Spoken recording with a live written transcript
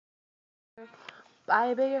Buy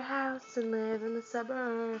a bigger house and live in the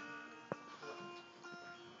suburbs.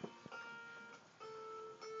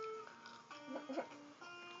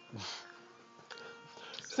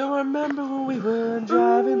 So I remember when we were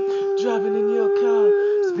driving in your car.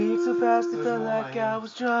 Speed so fast it felt like I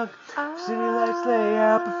was drunk. City lights lay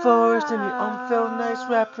out before us, and your arm felt nice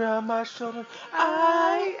wrapped around my shoulder.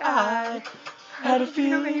 I had a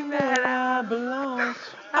feeling that I belonged.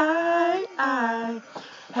 I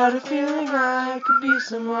had a feeling I could be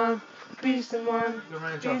someone, be someone,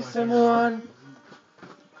 be someone.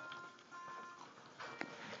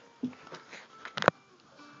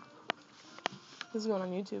 This is going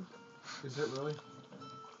on YouTube. Is it really?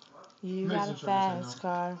 You Makes got a sense what you're saying, fast though.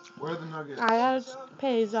 car. Where are the nuggets? I gotta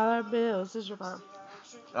pay all our bills. This is your part.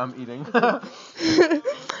 I'm eating.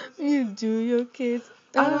 You do your kids.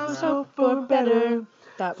 I was hope for better.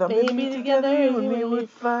 Thought Thought maybe together you and me would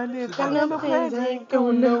find it. I know my plans ain't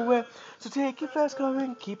going nowhere. So take your fast car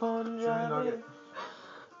and keep on driving.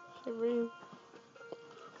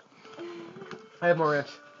 I have more ranch.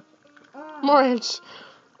 More ranch.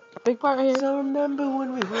 Big part right here. So remember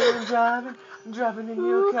when we were driving in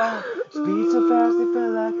your car. Speed so fast it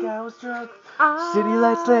felt like I was drunk. City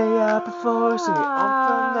lights lay out before us, and your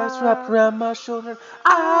arm felt nice wrapped around my shoulder.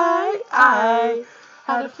 I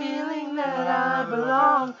had a feeling that I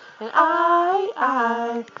belonged, and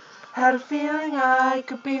I had a feeling I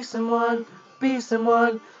could be someone, be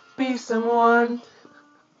someone, be someone.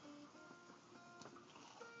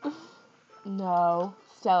 No.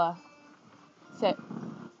 Stella. Sit.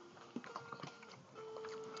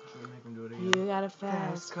 You got a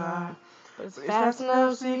fast car, but it's fast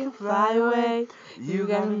enough so you can fly away. You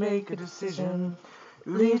gotta make a decision.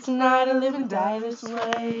 Leave tonight or live and die this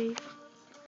way.